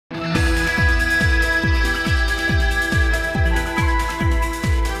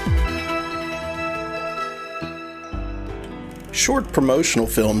Short promotional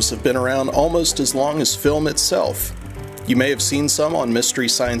films have been around almost as long as film itself. You may have seen some on Mystery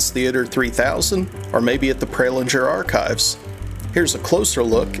Science Theater 3000, or maybe at the Prelinger Archives. Here's a closer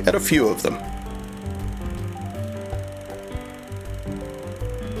look at a few of them.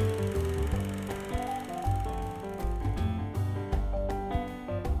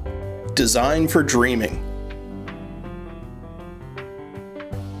 Design for Dreaming.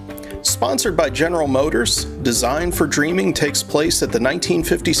 Sponsored by General Motors, Design for Dreaming takes place at the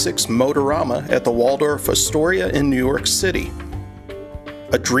 1956 Motorama at the Waldorf Astoria in New York City.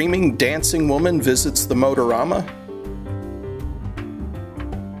 A dreaming, dancing woman visits the Motorama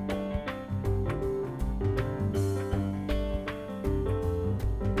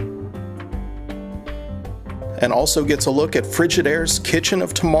and also gets a look at Frigidaire's Kitchen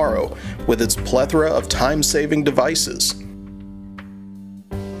of Tomorrow with its plethora of time-saving devices.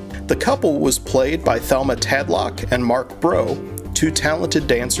 The couple was played by Thelma Tadlock and Mark Bro, two talented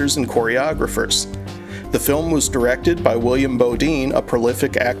dancers and choreographers. The film was directed by William Bodine, a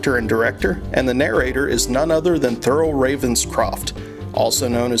prolific actor and director, and the narrator is none other than Thurl Ravenscroft, also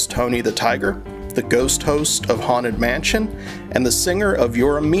known as Tony the Tiger, the ghost host of Haunted Mansion, and the singer of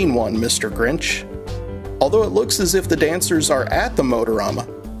You're a Mean One, Mr. Grinch. Although it looks as if the dancers are at the Motorama,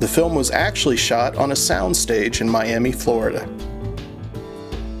 the film was actually shot on a soundstage in Miami, Florida.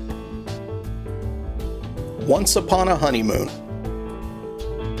 Once Upon a Honeymoon.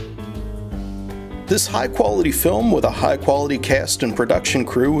 This high-quality film with a high-quality cast and production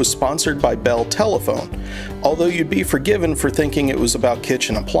crew was sponsored by Bell Telephone, although you'd be forgiven for thinking it was about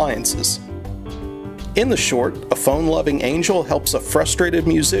kitchen appliances. In the short, a phone-loving angel helps a frustrated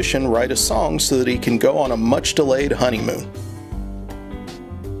musician write a song so that he can go on a much-delayed honeymoon.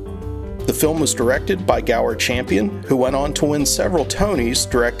 The film was directed by Gower Champion, who went on to win several Tonys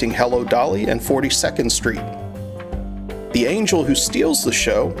directing Hello Dolly and 42nd Street. The angel who steals the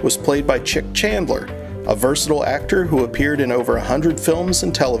show was played by Chick Chandler, a versatile actor who appeared in over 100 films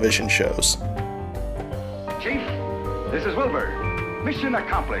and television shows. Chief, this is Wilbur. Mission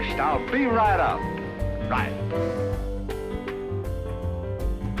accomplished. I'll be right up. Right.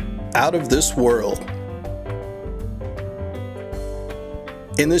 Out of This World.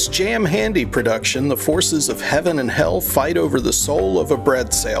 In this jam-handy production, the forces of heaven and hell fight over the soul of a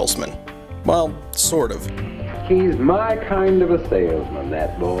bread salesman. Well, sort of. He's my kind of a salesman,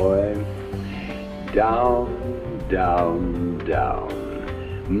 that boy. Down, down,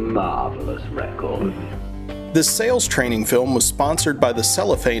 down. Marvelous record. This sales training film was sponsored by the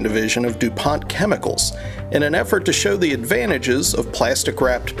cellophane division of DuPont Chemicals in an effort to show the advantages of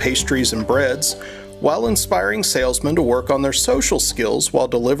plastic-wrapped pastries and breads, while inspiring salesmen to work on their social skills while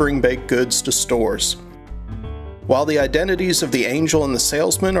delivering baked goods to stores. While the identities of the angel and the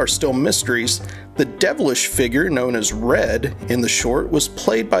salesman are still mysteries, the devilish figure known as Red in the short was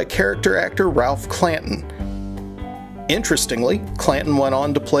played by character actor Ralph Clanton. Interestingly, Clanton went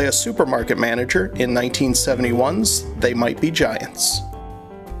on to play a supermarket manager in 1971's They Might Be Giants.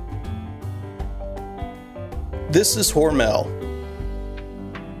 This is Hormel.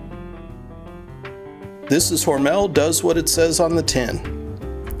 This is Hormel does what it says on the tin.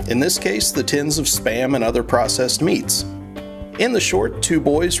 In this case, the tins of Spam and other processed meats. In the short, two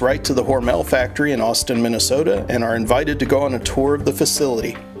boys write to the Hormel factory in Austin, Minnesota, and are invited to go on a tour of the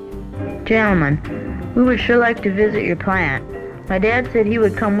facility. Gentlemen, we would sure like to visit your plant. My dad said he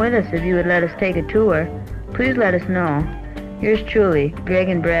would come with us if you would let us take a tour. Please let us know. Yours truly, Greg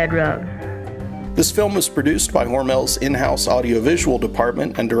and Brad Rugg. This film was produced by Hormel's in-house audiovisual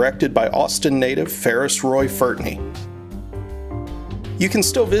department and directed by Austin native Ferris Roy Furtney. You can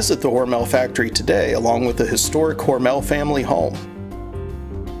still visit the Hormel factory today, along with the historic Hormel family home.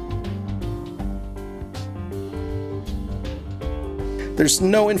 There's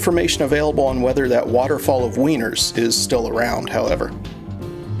no information available on whether that waterfall of wieners is still around, however.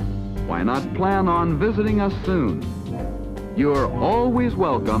 Why not plan on visiting us soon? You're always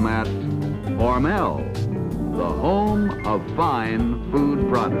welcome at Hormel, the home of fine food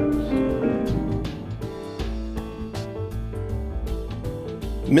products.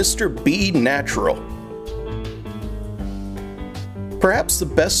 Mr. B Natural. Perhaps the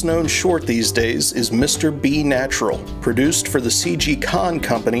best known short these days is Mr. B Natural, produced for the CG Con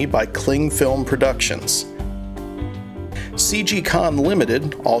Company by Kling Film Productions. CG Con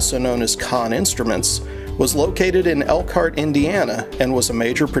Limited, also known as Con Instruments, was located in Elkhart, Indiana, and was a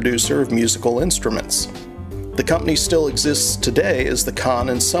major producer of musical instruments. The company still exists today as the Con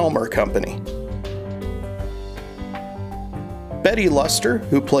and Selmer Company. Betty Luster,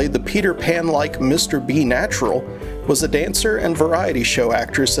 who played the Peter Pan-like Mr. B Natural, was a dancer and variety show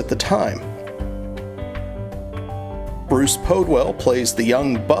actress at the time. Bruce Podwell plays the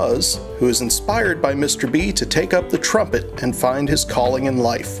young Buzz, who is inspired by Mr. B to take up the trumpet and find his calling in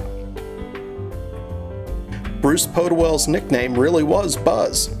life. Bruce Podwell's nickname really was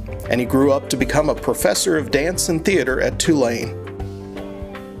Buzz, and he grew up to become a professor of dance and theater at Tulane.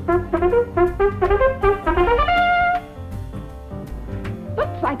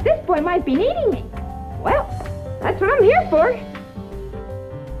 Looks like this boy might be needing me. Well, that's what I'm here for.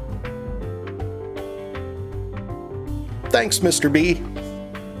 Thanks, Mr. B.